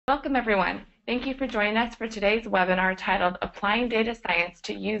Welcome, everyone. Thank you for joining us for today's webinar titled Applying Data Science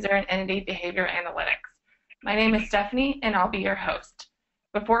to User and Entity Behavior Analytics. My name is Stephanie, and I'll be your host.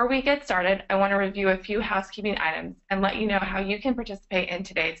 Before we get started, I want to review a few housekeeping items and let you know how you can participate in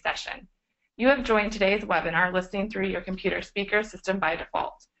today's session. You have joined today's webinar listening through your computer speaker system by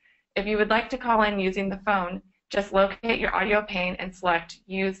default. If you would like to call in using the phone, just locate your audio pane and select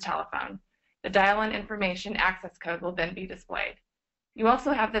Use Telephone. The dial-in information access code will then be displayed. You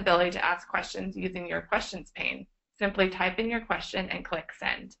also have the ability to ask questions using your questions pane. Simply type in your question and click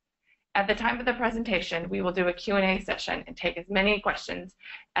Send. At the time of the presentation, we will do a Q&A session and take as many questions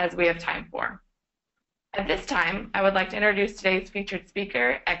as we have time for. At this time, I would like to introduce today's featured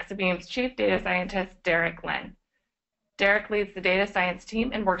speaker, Exabeam's Chief Data Scientist, Derek Lin. Derek leads the data science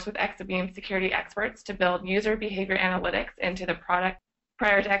team and works with Exabeam security experts to build user behavior analytics into the product.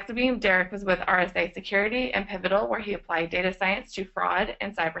 Prior to Exabeam, Derek was with RSA Security and Pivotal, where he applied data science to fraud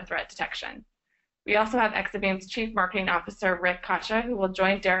and cyber threat detection. We also have Exabeam's Chief Marketing Officer, Rick Kacha, who will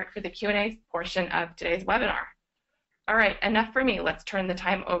join Derek for the Q&A portion of today's webinar. All right, enough for me. Let's turn the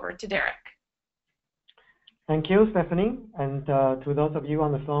time over to Derek. Thank you, Stephanie. And to those of you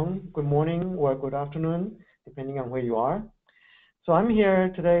on the phone, good morning or good afternoon, depending on where you are. So I'm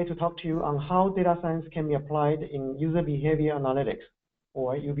here today to talk to you on how data science can be applied in user behavior analytics,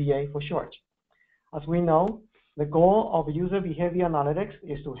 or UBA for short. As we know, the goal of user behavior analytics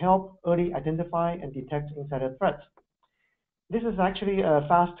is to help early identify and detect insider threats. This is actually a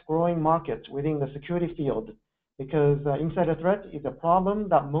fast-growing market within the security field because insider threat is a problem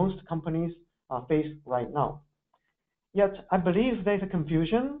that most companies face right now. Yet, I believe there's a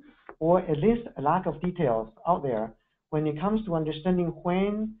confusion or at least a lack of details out there when it comes to understanding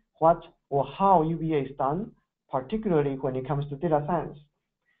when, what, or how UBA is done, particularly when it comes to data science.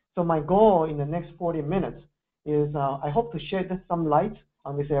 So my goal in the next 40 minutes is I hope to shed some light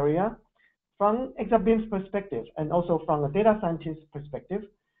on this area from Exabeam's perspective and also from a data scientist's perspective.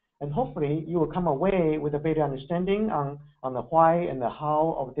 And hopefully you will come away with a better understanding on the why and the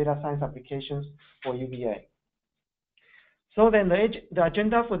how of data science applications for UBA. So then the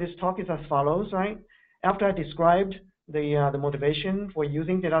agenda for this talk is as follows, right? After I described the motivation for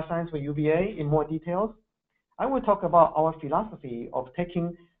using data science for UBA in more details, I will talk about our philosophy of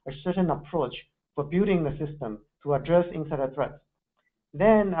taking a certain approach for building the system to address insider threats.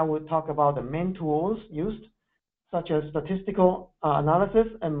 Then I will talk about the main tools used, such as statistical analysis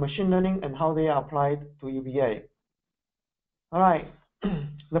and machine learning and how they are applied to UBA. All right,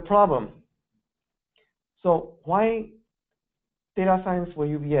 the problem. So why data science for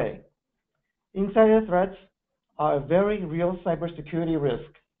UBA? Insider threats are a very real cybersecurity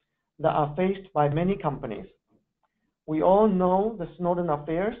risk that are faced by many companies. We all know the Snowden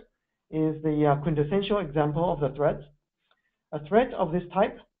affairs is the quintessential example of the threat. A threat of this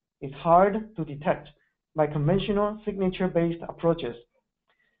type is hard to detect by conventional signature-based approaches.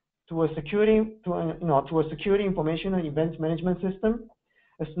 To a security information and events management system,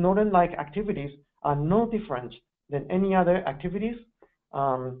 Snowden-like activities are no different than any other activities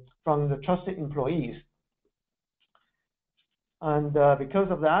from the trusted employees. And because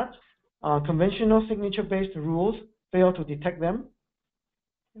of that, conventional signature-based rules fail to detect them.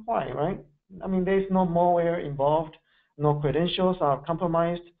 Why, right? I mean, there's no malware involved, no credentials are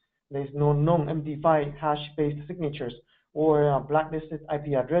compromised, there's no known MD5 hash-based signatures or blacklisted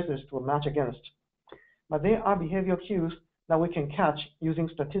IP addresses to match against. But there are behavioral cues that we can catch using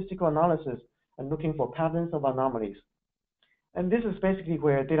statistical analysis and looking for patterns of anomalies. And this is basically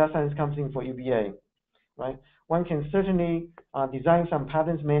where data science comes in for UBA, right? One can certainly design some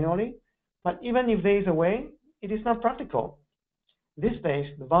patterns manually, but even if there is a way, it is not practical. These days,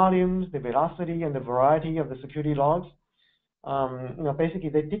 the volumes, the velocity, and the variety of the security logs, basically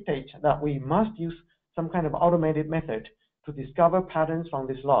they dictate that we must use some kind of automated method to discover patterns from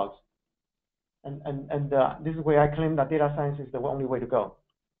these logs. And this is where I claim that data science is the only way to go.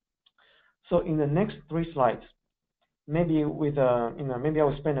 So in the next 3 slides, maybe with maybe I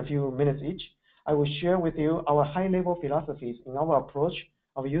will spend a few minutes each. I will share with you our high-level philosophies in our approach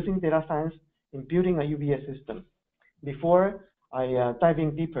of using data science in building a UBA system before I dive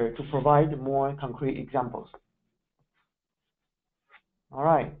in deeper to provide more concrete examples. All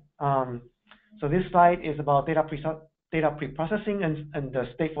right. So this slide is about data preprocessing and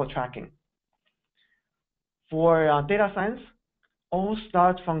stateful tracking. For data science, all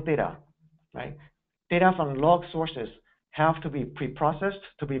starts from data, right? Data from log sources have to be preprocessed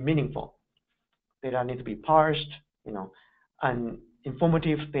to be meaningful. Data need to be parsed, and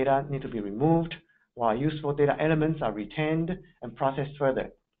informative data need to be removed, while useful data elements are retained and processed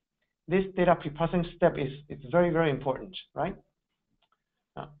further. This data preprocessing step is very, very important, right?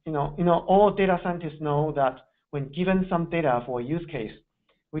 All data scientists know that when given some data for a use case,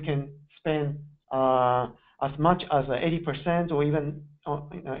 we can spend as much as 80% or even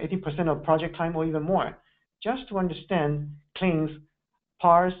 80% of project time or even more just to understand, cleanse,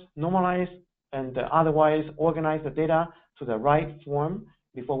 parse, normalize, and otherwise organize the data to the right form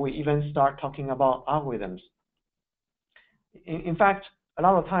before we even start talking about algorithms. In fact, a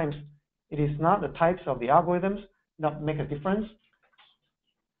lot of times, it is not the types of the algorithms that make a difference,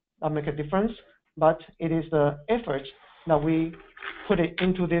 but it is the effort that we put it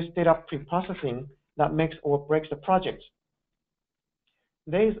into this data pre-processing that makes or breaks the project.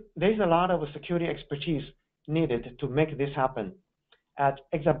 There's a lot of security expertise needed to make this happen. At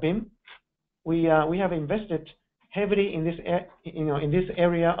Exabeam, we have invested heavily in this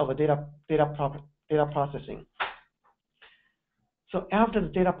area of data processing. So after the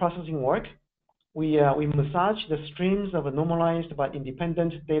data processing work, we massage the streams of normalized but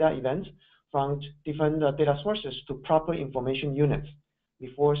independent data events from different data sources to proper information units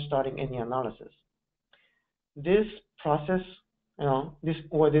before starting any analysis. This process,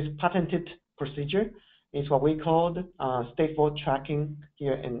 this patented procedure is what we call stateful tracking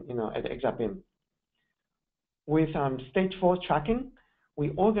here at Exabeam. With stateful tracking,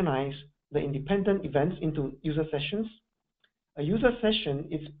 we organize the independent events into user sessions. A user session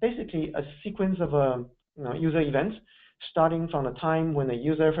is basically a sequence of user events, starting from the time when the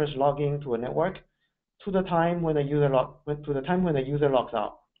user first logs into a network to the time when the user logs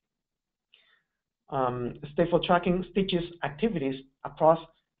out. Stateful tracking stitches activities across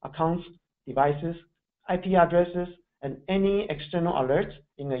accounts, devices, IP addresses, and any external alerts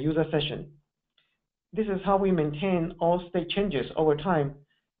in a user session. This is how we maintain all state changes over time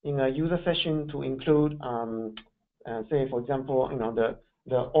in a user session to include, say, for example,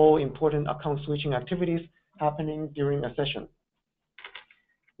 the all-important account switching activities happening during a session.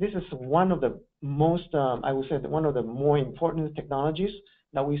 This is one of the most, I would say, one of the more important technologies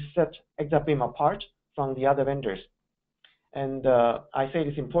that we set Exabeam apart from the other vendors. And I say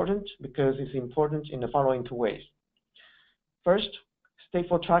it's important because it's important in the following two ways. First,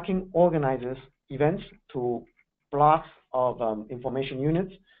 stateful tracking organizes events to blocks of information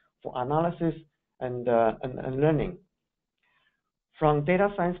units for analysis and learning. From data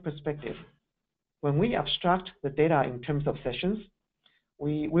science perspective, when we abstract the data in terms of sessions,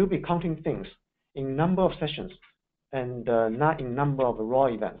 we will be counting things in number of sessions and not in number of raw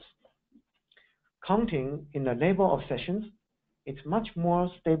events. Counting in the label of sessions, it's much more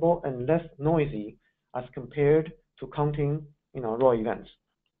stable and less noisy as compared to counting raw events.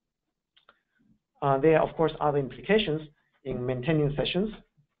 There are, of course, other implications in maintaining sessions.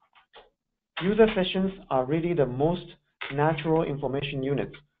 User sessions are really the most natural information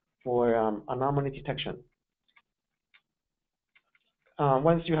units for anomaly detection.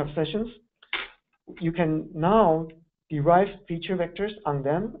 Once you have sessions, you can now derive feature vectors on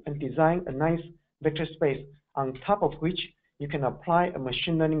them and design a nice vector space on top of which you can apply a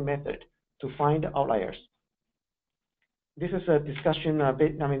machine learning method to find outliers. This is a discussion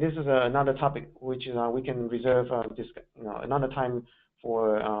this is another topic which we can reserve another time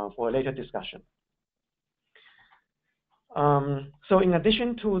for a later discussion. So in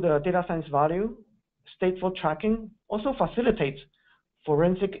addition to the data science value, stateful tracking also facilitates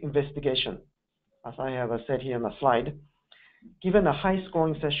forensic investigation. As I have said here on the slide, given a high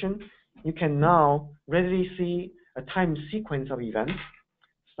scoring session, you can now readily see a time sequence of events,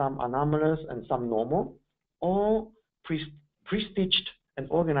 some anomalous and some normal, all pre-stitched and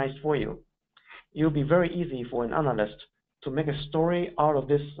organized for you. It will be very easy for an analyst to make a story out of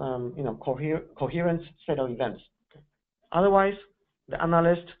this coherent set of events. Otherwise, the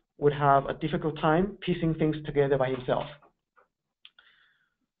analyst would have a difficult time piecing things together by himself.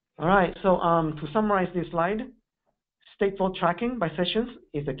 All right, so to summarize this slide, stateful tracking by sessions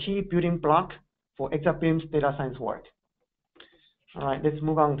is a key building block for Exabeam's data science work. All right, let's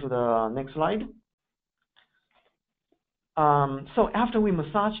move on to the next slide. So after we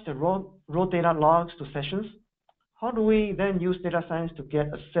massage the raw data logs to sessions, how do we then use data science to get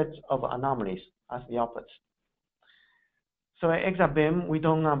a set of anomalies as the outputs? So at Exabeam, we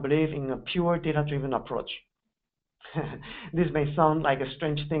don't believe in a pure data-driven approach. This may sound like a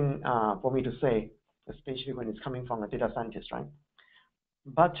strange thing for me to say, especially when it's coming from a data scientist, right?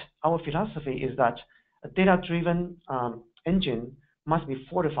 But our philosophy is that a data-driven engine must be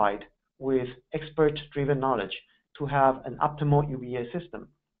fortified with expert-driven knowledge to have an optimal UEBA system.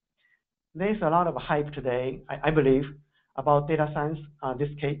 There's a lot of hype today, I believe, about data science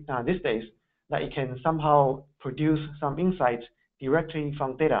these days, that it can somehow produce some insights directly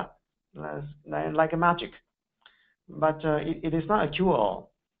from data, like a magic. but it is not a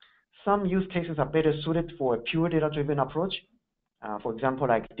cure-all. Some use cases are better suited for a pure data-driven approach. For example,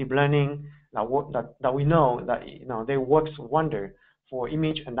 like deep learning, that we know that they works wonder for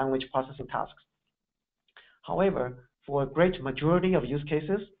image and language processing tasks. However, for a great majority of use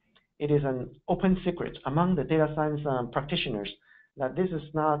cases, it is an open secret among the data science practitioners that this is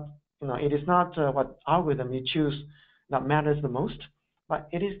not, it is not what algorithm you choose that matters the most, but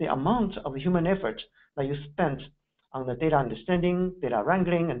it is the amount of human effort that you spent on the data understanding, data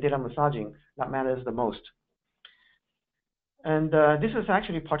wrangling, and data massaging that matters the most. And this is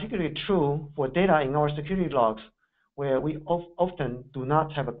actually particularly true for data in our security logs, where we often do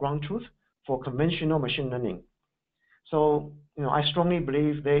not have a ground truth for conventional machine learning. So, I strongly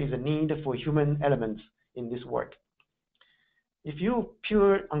believe there is a need for human elements in this work.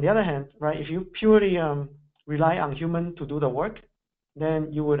 On the other hand, right, if you purely rely on human to do the work,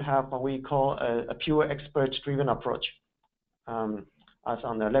 then you would have what we call a pure expert-driven approach, as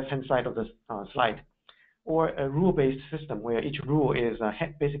on the left-hand side of the slide, or a rule-based system where each rule is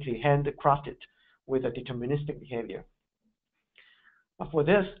basically handcrafted with a deterministic behavior. But for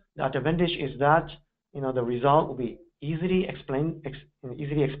this, the advantage is that the result will be easily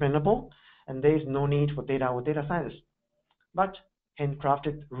explainable, and there is no need for data or data science. But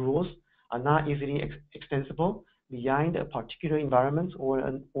handcrafted rules are not easily extensible beyond a particular environment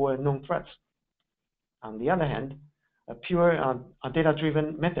or known threats. On the other hand, a pure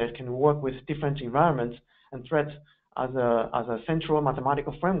data-driven method can work with different environments and threats as a central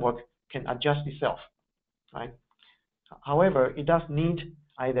mathematical framework can adjust itself, right? However, it does need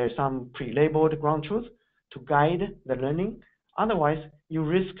either some pre-labeled ground truth to guide the learning. Otherwise, you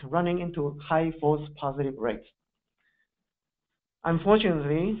risk running into high false positive rates.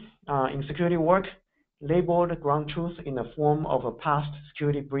 Unfortunately, in security work, labeled ground truth in the form of a past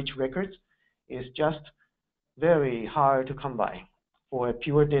security breach records is just very hard to come by for a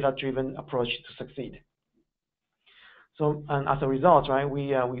pure data-driven approach to succeed. So, and as a result, right,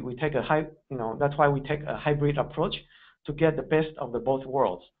 we take a that's why we take a hybrid approach to get the best of the both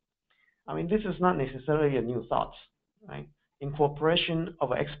worlds. I mean, this is not necessarily a new thought, right? Incorporation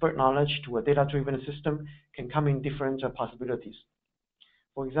of expert knowledge to a data-driven system can come in different possibilities.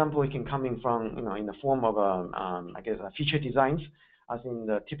 For example, it can come in from, in the form of, feature designs, as in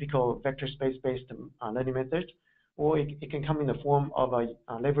the typical vector space-based learning method, or it can come in the form of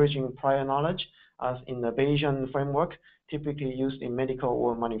leveraging prior knowledge, as in the Bayesian framework, typically used in medical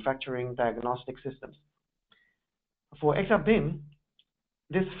or manufacturing diagnostic systems. For Exabeam,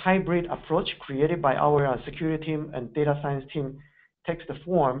 this hybrid approach created by our security team and data science team takes the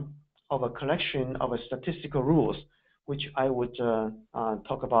form of a collection of statistical rules, which I would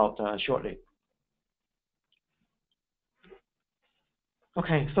talk about shortly.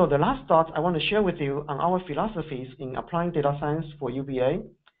 Okay, so the last thought I want to share with you on our philosophies in applying data science for UBA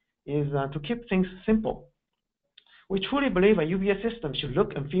is to keep things simple. We truly believe a UBA system should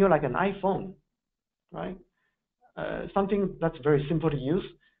look and feel like an iPhone, right? Something that's very simple to use,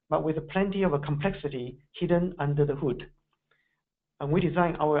 but with plenty of complexity hidden under the hood. And we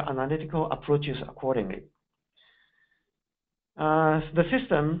design our analytical approaches accordingly. The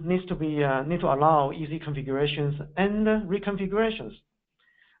system needs to allow easy configurations and reconfigurations.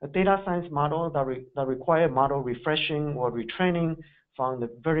 A data science model that require model refreshing or retraining from the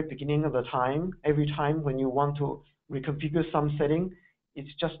very beginning of the time, every time when you want to reconfigure some setting, it's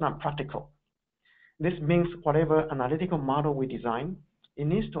just not practical. This means whatever analytical model we design, it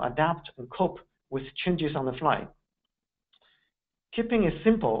needs to adapt and cope with changes on the fly. Keeping it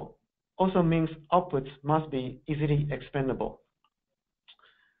simple also means outputs must be easily explainable.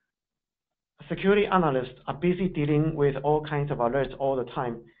 Security analysts are busy dealing with all kinds of alerts all the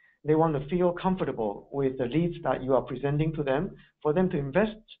time. They want to feel comfortable with the leads that you are presenting to them for them to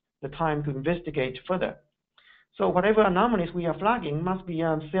invest the time to investigate further. So whatever anomalies we are flagging must be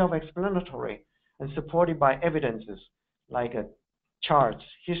self-explanatory and supported by evidences like charts,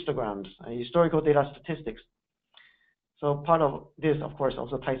 histograms, historical data statistics. So part of this, of course,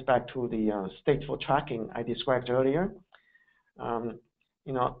 also ties back to the stateful tracking I described earlier.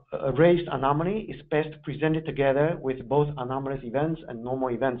 A raised anomaly is best presented together with both anomalous events and normal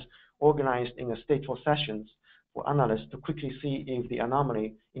events organized in a stateful sessions for analysts to quickly see if the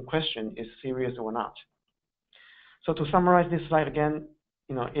anomaly in question is serious or not. So to summarize this slide again,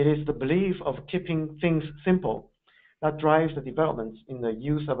 it is the belief of keeping things simple that drives the developments in the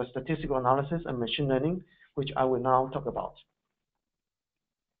use of a statistical analysis and machine learning, which I will now talk about.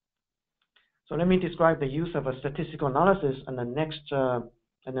 So let me describe the use of a statistical analysis, and the next,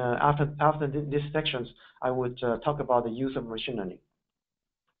 after these sections, I would talk about the use of machine learning.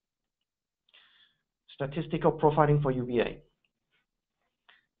 statistical profiling for UBA.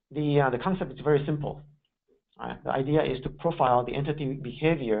 The concept is very simple. The idea is to profile the entity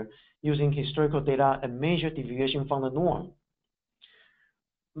behavior using historical data and measure deviation from the norm.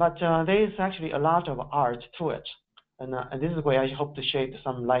 But there is actually a lot of art to it, and this is where I hope to shed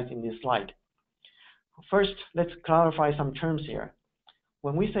some light in this slide. First, let's clarify some terms here.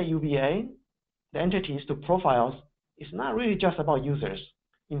 When we say UBA, the entities to profiles is not really just about users.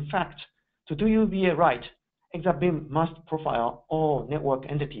 In fact, to do UBA right, Exabeam must profile all network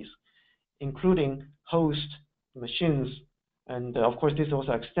entities, including host, machines, and of course this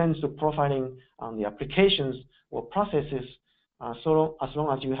also extends to profiling on the applications or processes, so as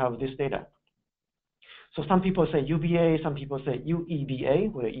long as you have this data. So some people say UBA, some people say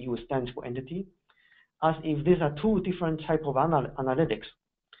UEBA, where EU stands for entity, as if these are two different types of analytics.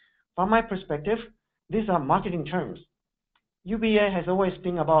 From my perspective, these are marketing terms. UBA has always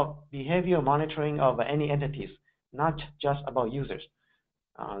been about behavior monitoring of any entities, not just about users.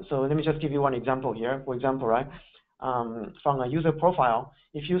 So let me just give you one example here. For example, right, from a user profile,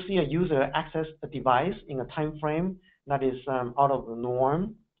 if you see a user access a device in a time frame that is out of the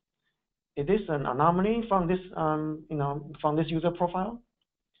norm, is this an anomaly from this, from this user profile?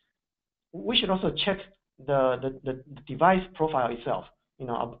 We should also check the device profile itself,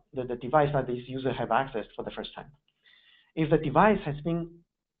 the device that this user have accessed for the first time. If the device has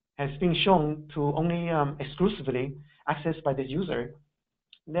been shown to only exclusively accessed by this user,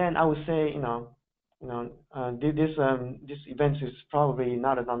 then I would say, this event is probably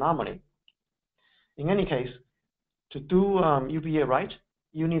not an anomaly. In any case, to do UBA right,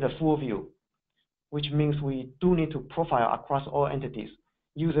 you need a full view, which means we do need to profile across all entities,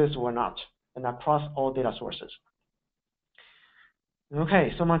 users or not, and across all data sources.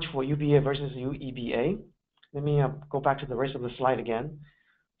 Okay, so much for UBA versus UEBA. Let me go back to the rest of the slide again.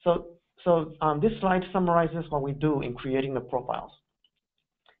 So this slide summarizes what we do in creating the profiles.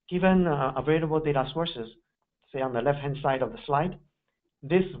 Given available data sources, say on the left-hand side of the slide,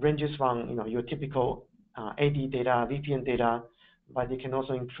 this ranges from your typical AD data, VPN data, but it can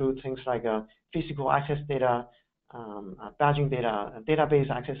also include things like physical access data, badging data, database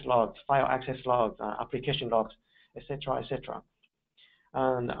access logs, file access logs, application logs, etc., etc.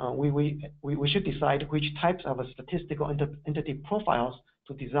 And we should decide which types of statistical entity profiles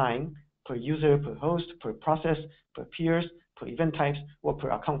to design per user, per host, per process, per peers, per event types, or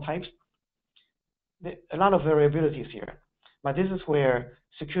per account types. A lot of variabilities here, but this is where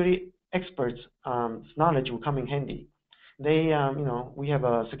security experts' knowledge will come in handy. They, we have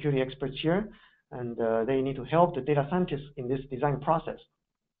security experts here, and they need to help the data scientists in this design process.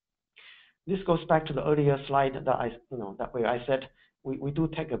 This goes back to the earlier slide that where I said we do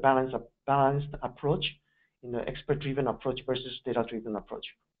take a balanced approach in the expert-driven approach versus data-driven approach,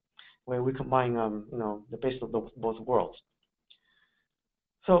 where we combine the best of both worlds.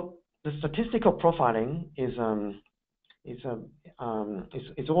 So the statistical profiling is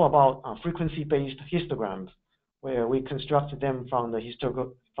all about frequency-based histograms, where we construct them from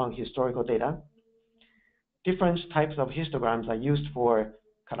historical data. Different types of histograms are used for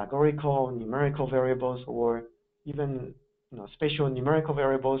categorical, numerical variables, or even spatial numerical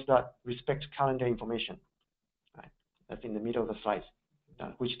variables that respect calendar information. Right? That's in the middle of the slide,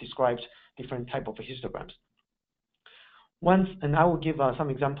 which describes different type of histograms. And I will give some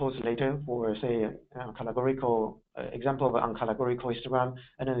examples later for, say, categorical example on categorical histogram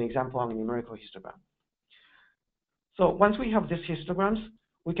and an example on a numerical histogram. So once we have these histograms,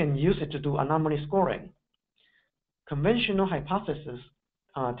 we can use it to do anomaly scoring. Conventional hypothesis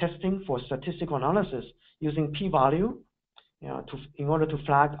testing for statistical analysis using p-value, in order to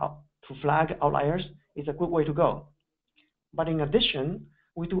flag outliers is a good way to go. But in addition,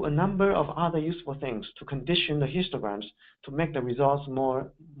 we do a number of other useful things to condition the histograms to make the results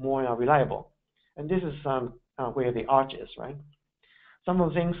more reliable. And this is where the art is, right? Some of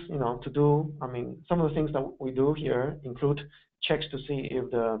the things some of the things that we do here include checks to see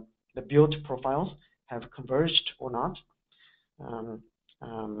if the built profiles have converged or not,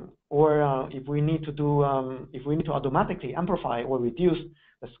 or if we need to automatically amplify or reduce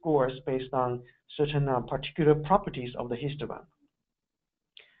the scores based on certain particular properties of the histogram.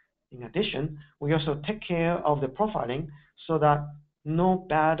 In addition, we also take care of the profiling so that no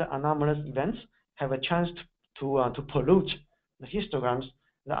bad anomalous events have a chance to pollute the histograms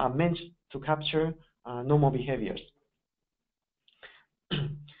that are meant to capture normal behaviors.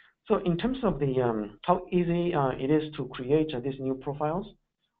 So in terms of the how easy it is to create these new profiles,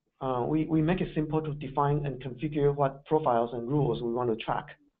 we make it simple to define and configure what profiles and rules we want to track.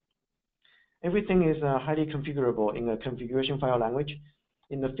 Everything is highly configurable in a configuration file language.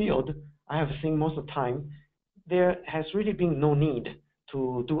 in the field, I have seen most of the time, there has really been no need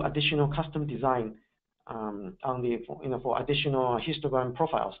to do additional custom design for additional histogram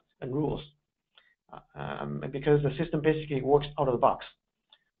profiles and rules, because the system basically works out of the box.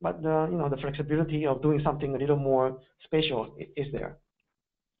 But the flexibility of doing something a little more spatial is there.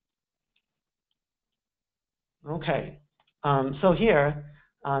 Okay, so here,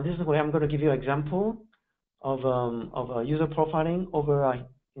 this is where I'm going to give you an example of user profiling over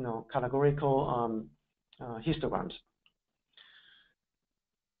categorical histograms.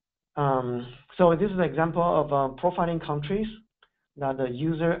 So this is an example of profiling countries that the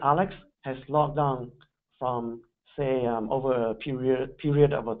user Alex has logged on from, say, over a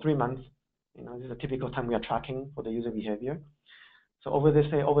period of 3 months. This is a typical time we are tracking for the user behavior. So over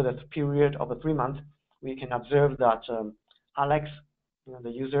the period of 3 months, we can observe that Alex, the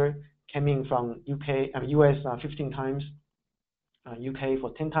user, came in from US 15 times, UK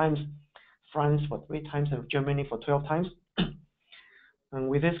for 10 times, France for 3 times, and Germany for 12 times. And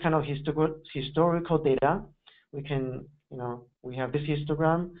with this kind of historical data, we can, we have this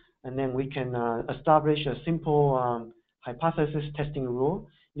histogram, and then we can establish a simple hypothesis testing rule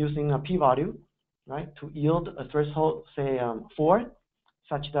using a p-value, right, to yield a threshold, say 4,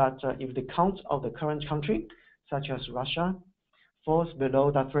 such that if the count of the current country, such as Russia, falls below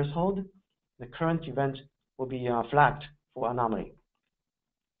that threshold, the current event will be flagged for anomaly.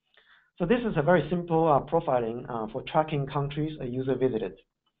 So this is a very simple profiling for tracking countries a user visited.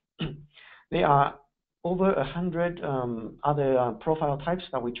 There are over 100 other profile types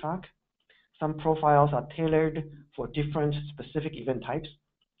that we track. Some profiles are tailored for different specific event types.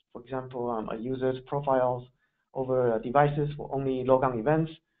 For example, a user's profiles over devices for only logon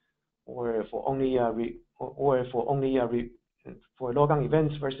events, or for only for logon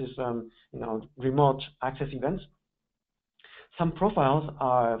events versus remote access events. Some profiles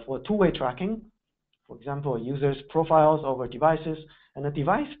are for two-way tracking. For example, users' profiles over devices and the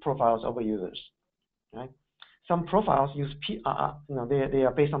device profiles over users. Right? Some profiles use they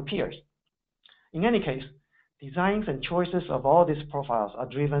are based on peers. In any case, designs and choices of all these profiles are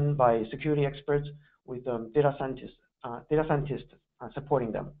driven by security experts with data scientists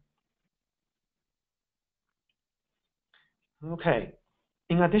supporting them. Okay.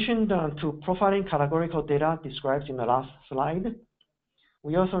 In addition to profiling categorical data described in the last slide,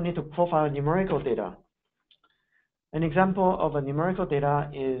 we also need to profile numerical data. An example of a numerical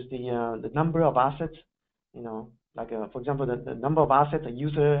data is the number of assets, for example, the number of assets a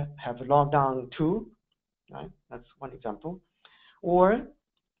user have logged on to, right? That's one example. Or,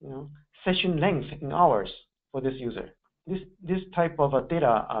 session length in hours for this user. This type of data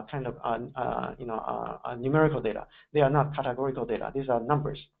are kind of numerical data. They are not categorical data. These are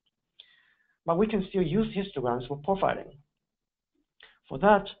numbers. But we can still use histograms for profiling. For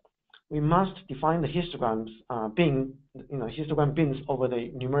that, we must define the histograms histogram bins over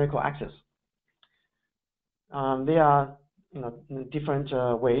the numerical axis. There are different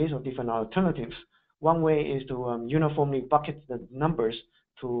ways or different alternatives. One way is to uniformly bucket the numbers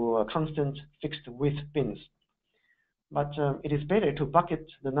to constant fixed width bins. But it is better to bucket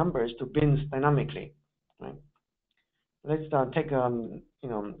the numbers to bins dynamically. Right? Let's take the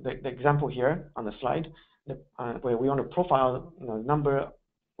example here on the slide, where we want to profile number.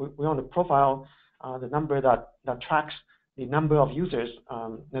 We want to profile the number that tracks the number of users,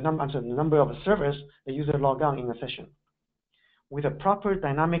 the number of servers the user logged on in a session. With a proper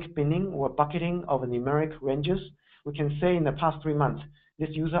dynamic binning or bucketing of numeric ranges, we can say in the past 3 months, this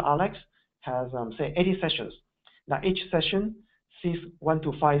user Alex has say 80 sessions. Now each session sees 1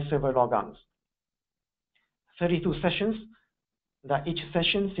 to 5 server logons. 32 sessions, that each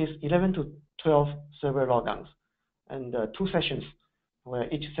session sees 11 to 12 server logons, and 2 sessions where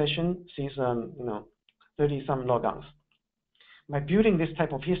each session sees 30-some logons. By building this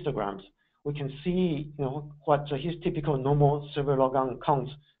type of histograms, we can see what his typical normal server logon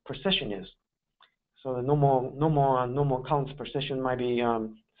counts per session is. So the normal counts per session might be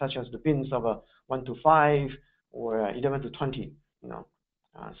such as the bins of 1 to 5 or 11 to 20,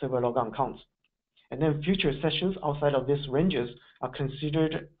 server logon counts. And then future sessions outside of these ranges are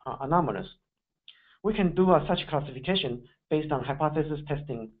considered anomalous. We can do such classification based on hypothesis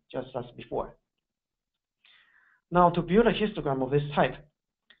testing, just as before. Now, to build a histogram of this type,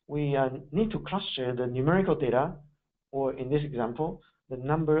 we need to cluster the numerical data, or in this example, the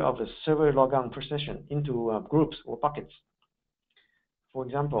number of the server logon per session into groups or buckets. For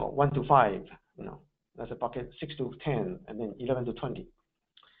example, 1 to 5, that's a bucket, 6 to 10, and then 11 to 20.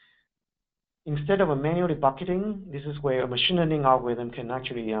 Instead of manually bucketing, this is where a machine learning algorithm can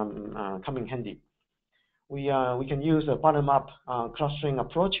actually come in handy. we can use a bottom-up clustering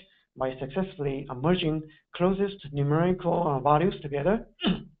approach by successfully merging closest numerical values together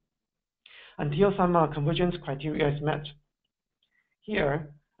until some convergence criteria is met.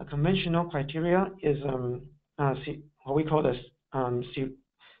 Here, a conventional criteria is what we call the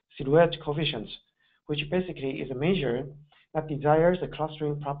silhouette coefficients, which basically is a measure that desires the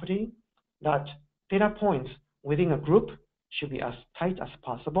clustering property that data points within a group should be as tight as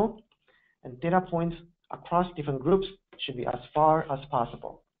possible, and data points across different groups should be as far as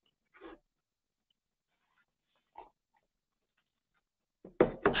possible.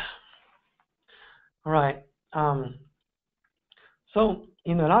 All right. So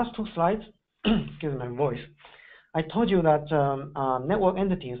in the last two slides, excuse my voice, I told you that network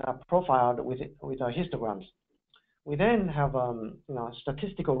entities are profiled with histograms. We then have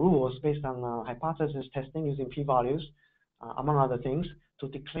statistical rules based on hypothesis testing using p-values, among other things, to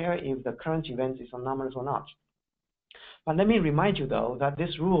declare if the current event is anomalous or not. But let me remind you, though, that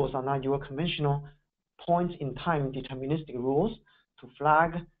these rules are not your conventional point-in-time deterministic rules to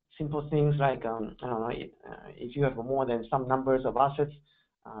flag simple things like, I don't know, if you have more than some numbers of assets,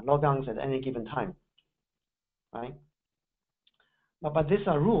 logons at any given time, right? But these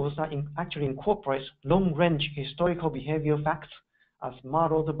are rules that actually incorporate long-range historical behavior facts as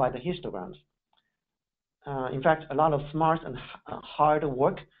modeled by the histograms. In fact, a lot of smart and hard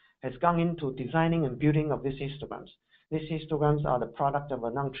work has gone into designing and building of these histograms. These histograms are the product of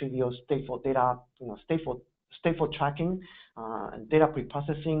a non-trivial stateful data, stateful tracking, and data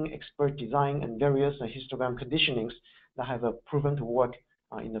preprocessing, expert design, and various histogram conditionings that have proven to work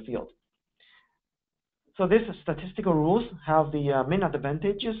in the field. So these statistical rules have the main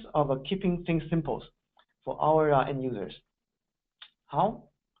advantages of keeping things simple for our end users. How?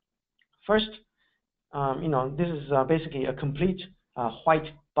 First, this is basically a complete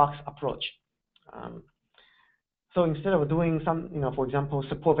white box approach. So instead of doing some, for example,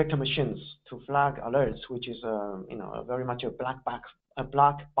 support vector machines to flag alerts, which is, very much a black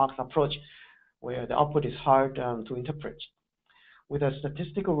box approach where the output is hard to interpret. With the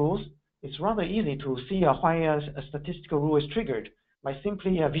statistical rules, it's rather easy to see why a statistical rule is triggered by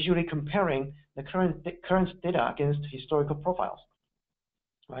simply visually comparing the current data against historical profiles,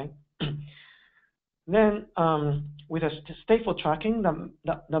 right? Then, with a stateful tracking,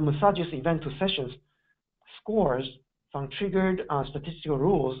 the massages event to sessions scores from triggered statistical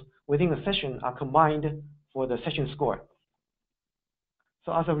rules within a session are combined for the session score.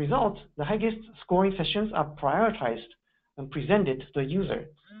 So as a result, the highest scoring sessions are prioritized and presented to the user.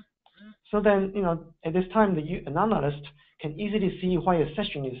 So then, at this time, an analyst can easily see why a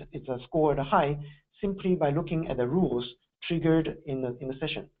session is scored high simply by looking at the rules triggered in the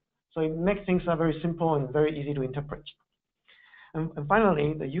session. So it makes things very simple and very easy to interpret. And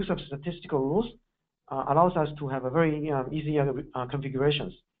finally, the use of statistical rules allows us to have a very easy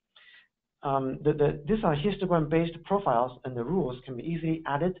configurations. These are histogram-based profiles, and the rules can be easily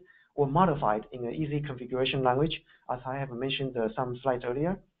added or modified in an easy configuration language, as I have mentioned some slides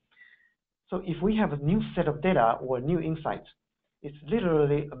earlier. So if we have a new set of data or new insights, it's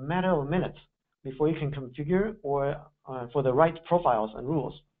literally a matter of minutes before you can configure or for the right profiles and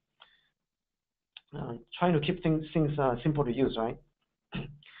rules. Trying to keep things simple to use, right?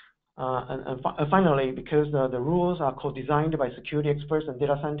 And finally, because the rules are co-designed by security experts and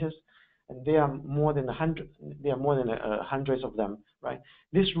data scientists, and there are more than hundreds of them, right?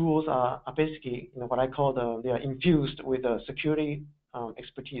 These rules are basically what I call they are infused with security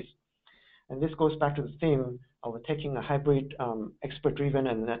expertise. And this goes back to the theme of taking a hybrid expert-driven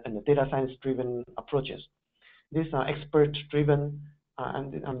and the data science-driven approaches. These are expert-driven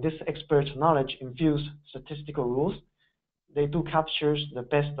and this expert knowledge infused statistical rules. They do capture the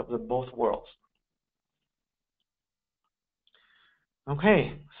best of both worlds.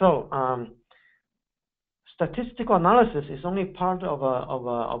 Okay, so statistical analysis is only part of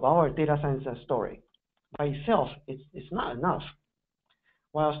our data science story. By itself, it's not enough.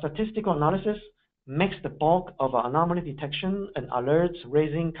 While statistical analysis makes the bulk of anomaly detection and alerts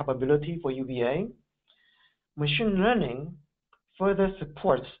raising capability for UEBA, machine learning further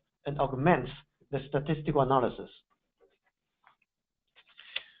supports and augments the statistical analysis.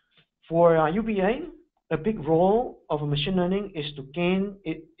 For UEBA, a big role of machine learning is to gain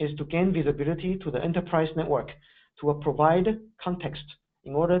visibility to the enterprise network to provide context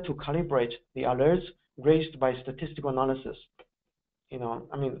in order to calibrate the alerts raised by statistical analysis.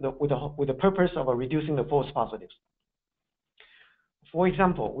 With the purpose of reducing the false positives. For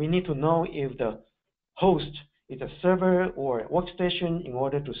example, we need to know if the host is a server or workstation in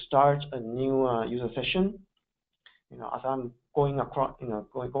order to start a new user session. As I'm going across,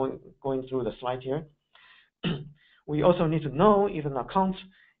 going through the slide here, We also need to know if an account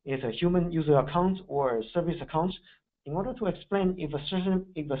is a human user account or a service account in order to explain if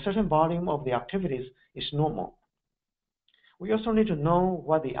a certain volume of the activities is normal. We also need to know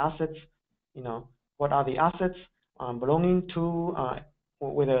what the assets, what are the assets belonging to,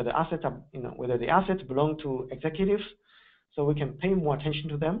 whether the assets are, whether the assets belong to executives, so we can pay more attention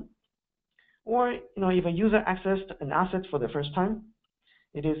to them. Or, if a user accessed an asset for the first time,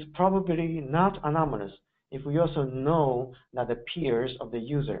 it is probably not anomalous if we also know that the peers of the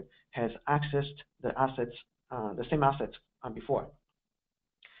user has accessed the assets, the same assets before.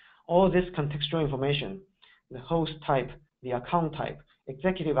 All this contextual information, the host type, the account type,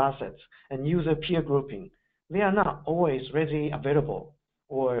 executive assets, and user peer grouping, they are not always readily available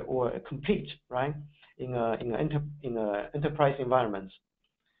or complete, right? In enterprise environments,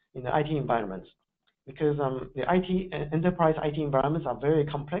 in the IT environments, because the enterprise IT environments are very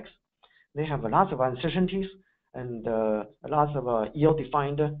complex. They have lots of uncertainties and lots of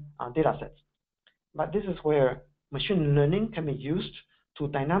ill-defined data sets. But this is where machine learning can be used to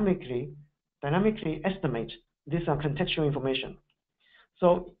dynamically estimate this contextual information.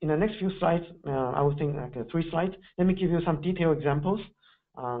 So in the next few slides, I would think like 3 slides, let me give you some detailed examples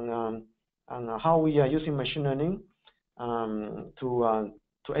on how we are using machine learning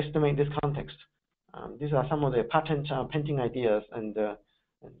to estimate this context. These are some of the patent painting ideas and the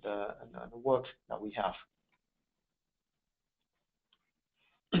work that we have.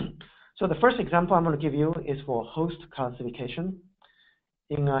 So the first example I'm going to give you is for host classification.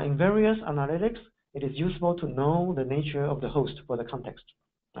 In various analytics, it is useful to know the nature of the host for the context,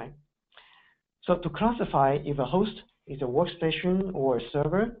 right? So to classify if a host is a workstation or a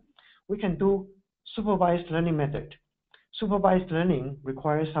server, we can do supervised learning method. Supervised learning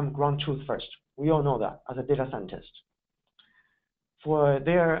requires some ground truth first. We all know that as a data scientist. For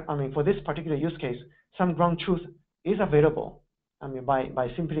this particular use case, some ground truth is available. By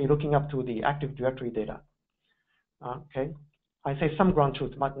simply looking up to the Active Directory data. Okay, I say some ground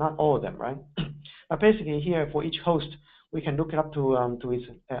truth, but not all of them, right? But basically here, for each host, we can look it up to its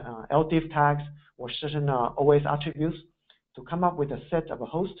LDIF tags or certain OS attributes to come up with a set of a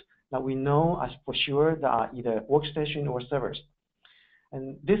host that we know as for sure that are either workstation or servers.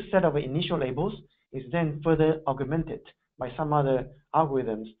 And this set of initial labels is then further augmented by some other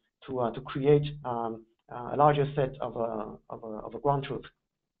algorithms to create a larger set of a ground truth.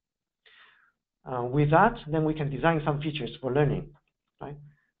 With that, then we can design some features for learning, right?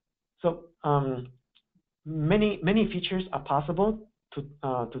 So many features are possible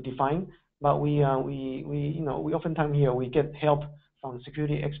to define, but we oftentimes here we get help from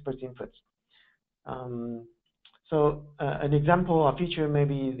security experts' inputs. So an example, a feature may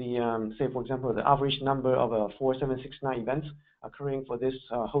be the say for example the average number of 4769 events occurring for this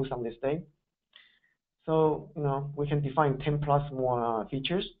host on this day. So we can define 10 plus more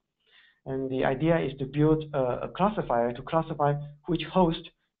features, and the idea is to build a classifier to classify which host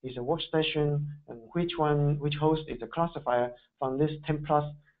is a workstation and which host is a classifier from this 10 plus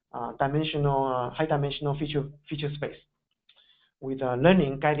high dimensional feature space, with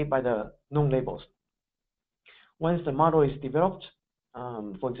learning guided by the known labels. Once the model is developed,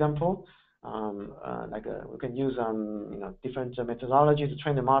 for example, we can use different methodologies to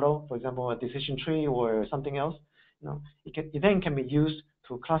train the model, for example, a decision tree or something else. It then can be used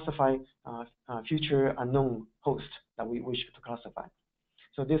to classify future unknown hosts that we wish to classify.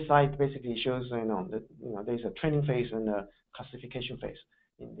 So this slide basically shows that there's a training phase and a classification phase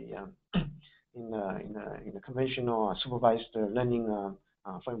in the conventional supervised learning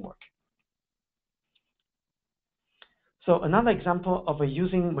framework. So another example of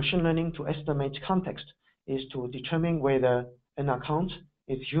using machine learning to estimate context is to determine whether an account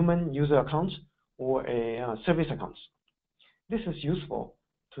is human user account or a service account. This is useful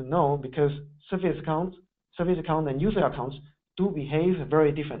to know because service account and user accounts do behave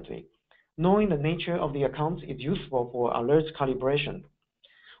very differently. Knowing the nature of the account is useful for alert calibration.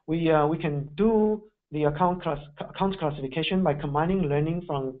 We can do the account classification by combining learning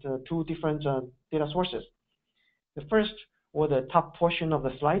from the 2 different data sources. The first, or the top portion of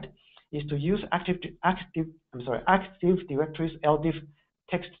the slide, is to use Active Directory's LDIF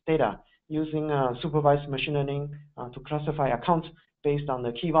text data using supervised machine learning to classify accounts based on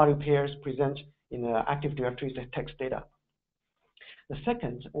the key value pairs present in the Active Directory's text data. The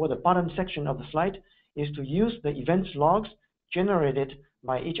second, or the bottom section of the slide, is to use the events logs generated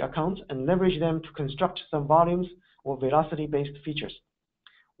by each account and leverage them to construct some volumes or velocity-based features.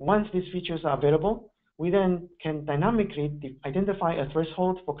 Once these features are available, we then can dynamically identify a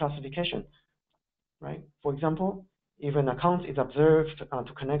threshold for classification, right? For example, if an account is observed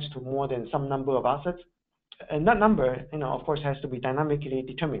to connect to more than some number of assets, and that number, of course, has to be dynamically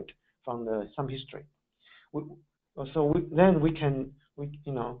determined from some history. Then we can,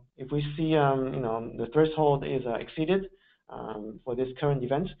 if we see, the threshold is exceeded for this current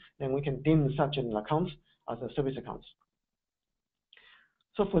event, then we can deem such an account as a service account.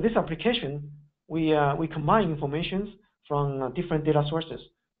 So for this application, we combine information from different data sources,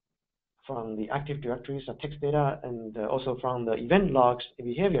 from the Active Directories, text data, and also from the event logs,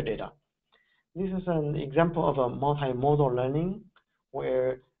 behavior data. This is an example of a multimodal learning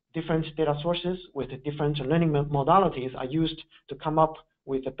where different data sources with different learning modalities are used to come up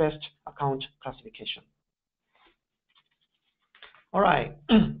with the best account classification. All right,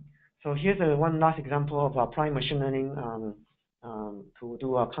 so here's one last example of applying machine learning to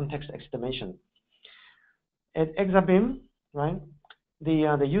do a context estimation. At Exabeam, right,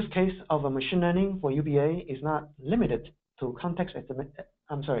 the use case of a machine learning for UBA is not limited to context estimate.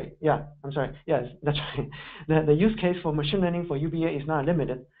 Yes, that's right. The use case for machine learning for UBA is not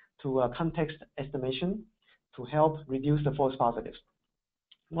limited to context estimation to help reduce the false positives.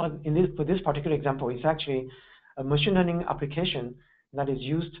 Well, for this particular example, it's actually a machine learning application that is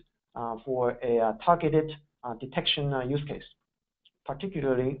used for a targeted detection use case,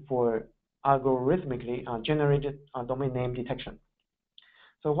 particularly for algorithmically generated domain name detection.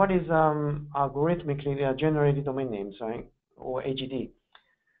 So what is algorithmically generated domain names, right, or AGD?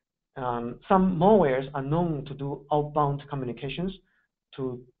 Some malwares are known to do outbound communications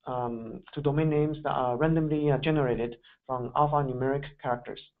to domain names that are randomly generated from alphanumeric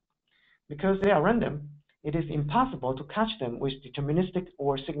characters. Because they are random, it is impossible to catch them with deterministic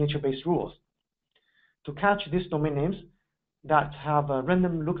or signature-based rules. To catch these domain names that have a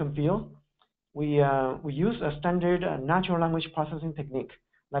random look and feel, we use a standard natural language processing technique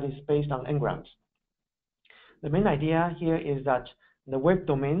that is based on n-grams. The main idea here is that the web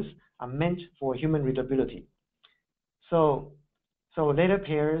domains are meant for human readability. So later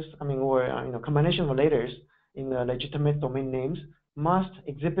pairs, or combination of letters in the legitimate domain names must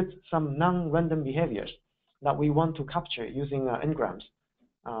exhibit some non-random behaviors that we want to capture using n-grams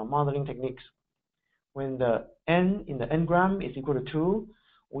modeling techniques. When the n in the n-gram is equal to 2,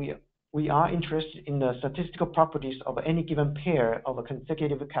 we are interested in the statistical properties of any given pair of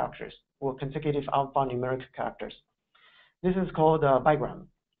consecutive characters or consecutive alphanumeric characters. This is called a bigram.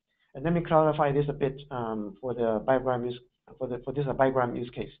 And let me clarify this a bit for the bigram use for this bigram use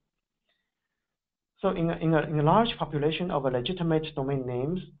case. So in a large population of legitimate domain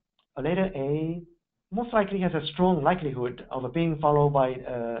names, a letter A most likely has a strong likelihood of being followed by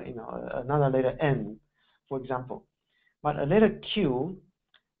another letter N, for example. But a letter Q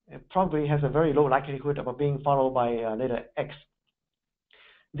probably has a very low likelihood of being followed by letter X.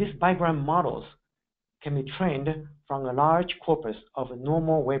 These bigram models can be trained from a large corpus of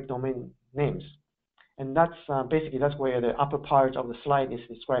normal web domain names. And that's basically where the upper part of the slide is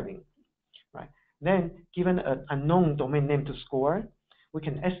describing, right? Then, given an unknown domain name to score, we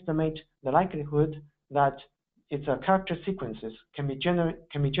can estimate the likelihood that its character sequences can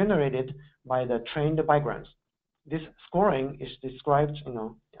be generated by the trained bigrams. This scoring is described,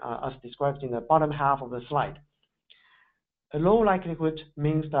 as described in the bottom half of the slide. A low likelihood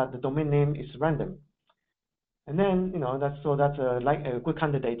means that the domain name is random, and then that's a good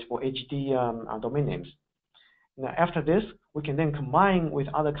candidate for AGD domain names. Now, after this, we can then combine with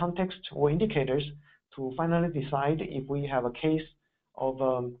other context or indicators to finally decide if we have a case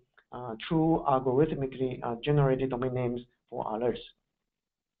of true algorithmically generated domain names for alerts.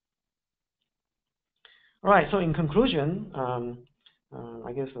 All right, so in conclusion,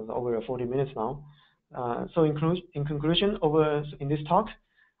 I guess it's over 40 minutes now. So in conclusion, in this talk,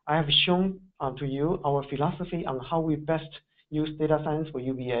 I have shown to you our philosophy on how we best use data science for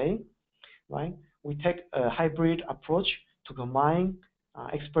UBA, right? We take a hybrid approach to combine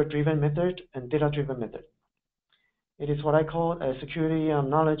expert-driven method and data-driven method. It is what I call a security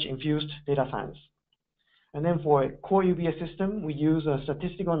knowledge-infused data science. And then for a core UBA system, we use a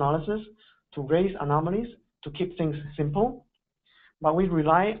statistical analysis to raise anomalies to keep things simple. But we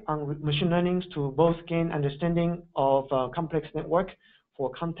rely on machine learning to both gain understanding of complex network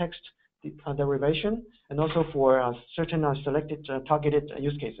for context derivation and also for certain selected targeted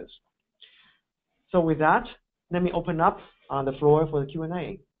use cases. So with that, let me open up the floor for the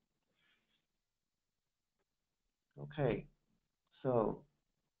Q&A. Okay, so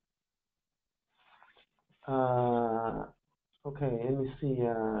okay, let me see.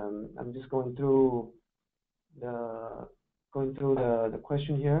 I'm just going through the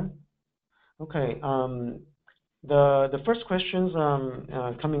question here. Okay, the first question's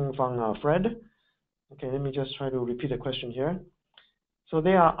coming from Fred. Okay, let me just try to repeat the question here. So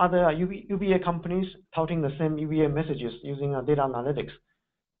there are other UEBA companies touting the same UEBA messages using data analytics.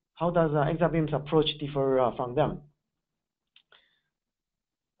 How does Exabeam's approach differ from them?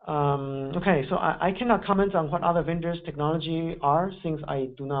 Okay, so I cannot comment on what other vendors' technology are since I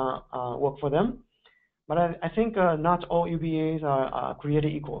do not work for them. But I think not all UEBAs are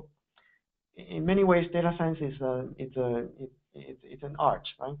created equal. In many ways, data science is it's an art,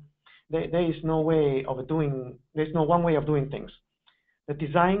 right? There is no way of doing. There's no one way of doing things. The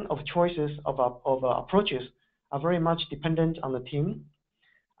design of choices of approaches are very much dependent on the team.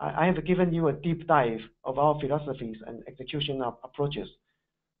 I have given you a deep dive of our philosophies and execution of approaches,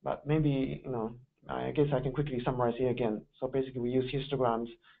 but maybe I guess I can quickly summarize here again. So basically, we use histograms,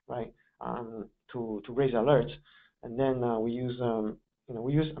 right, to raise alerts, and then we use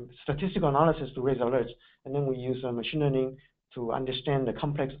statistical analysis to raise alerts, and then we use machine learning to understand the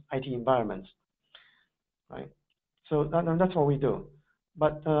complex IT environments, right? So that's what we do.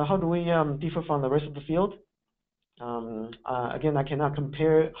 But how do we differ from the rest of the field? Again, I cannot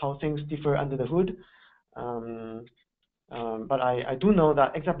compare how things differ under the hood, but I do know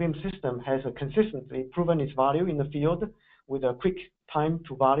that Exabeam system has consistently proven its value in the field with a quick time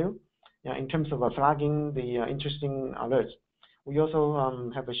to value in terms of flagging the interesting alerts. We also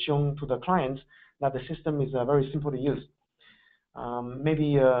have shown to the clients that the system is very simple to use.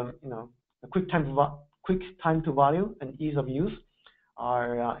 Maybe a quick time to value and ease of use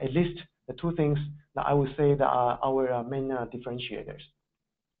are at least the two things that I would say that are our main differentiators.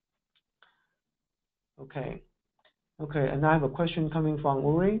 Okay, and I have a question coming from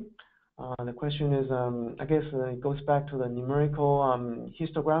Uri. The question is, I guess it goes back to the numerical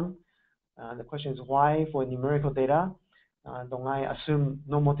histogram. The question is, why for numerical data don't I assume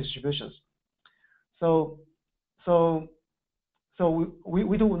normal distributions? So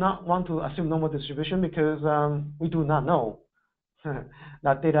we do not want to assume normal distribution because we do not know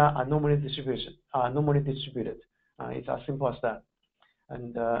that data are normally distributed. It's as simple as that.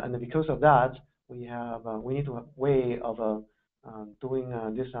 And because of that, we need to have a way of doing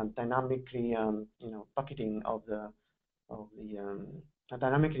this dynamically, bucketing of the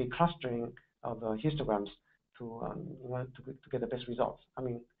dynamically clustering of histograms to get the best results. I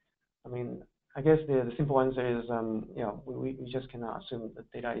mean, I guess the simple answer is, we just cannot assume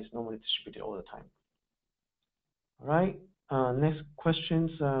that data is normally distributed all the time. All right. Next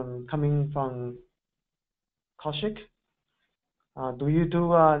questions coming from Kaushik. Do you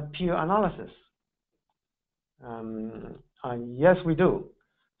do peer analysis? Yes, we do.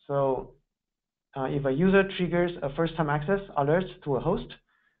 So if a user triggers a first-time access alert to a host,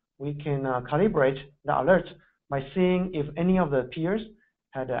 we can calibrate the alert by seeing if any of the peers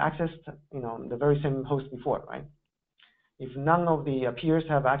had accessed the very same host before, right? If none of the peers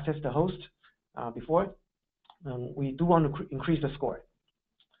have accessed the host before, we do want to increase the score.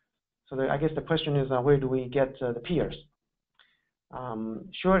 So I guess the question is, where do we get the peers?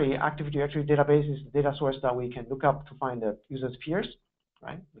 Surely, Active Directory database is the data source that we can look up to find the user's peers,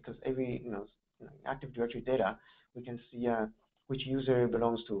 right? Because every Active Directory data, we can see which user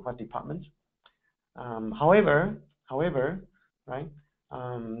belongs to what department. However, right,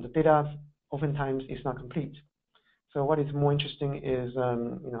 the data oftentimes is not complete. So what is more interesting is,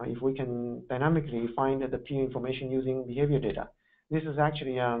 if we can dynamically find the peer information using behavior data. This is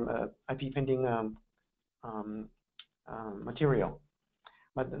actually IP pending material.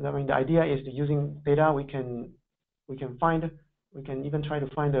 But I mean, the idea is that using data, we can even try to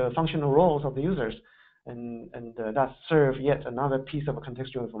find the functional roles of the users, and that serve yet another piece of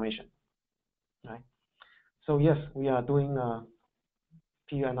contextual information, right? So yes, we are doing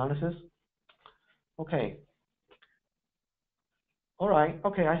peer analysis. Okay. All right.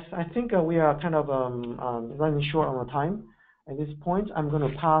 Okay. I think we are kind of running short on the time. At this point, I'm going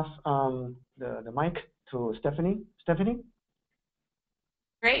to pass the mic to Stephanie. Stephanie?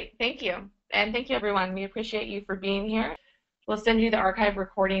 Great. Thank you. And thank you, everyone. We appreciate you for being here. We'll send you the archive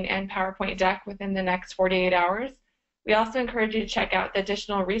recording and PowerPoint deck within the next 48 hours. We also encourage you to check out the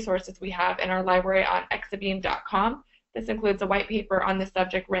additional resources we have in our library on exabeam.com. This includes a white paper on this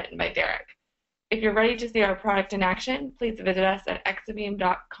subject written by Derek. If you're ready to see our product in action, please visit us at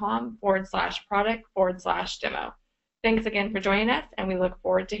exabeam.com/product/demo. Thanks again for joining us, and we look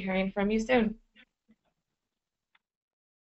forward to hearing from you soon.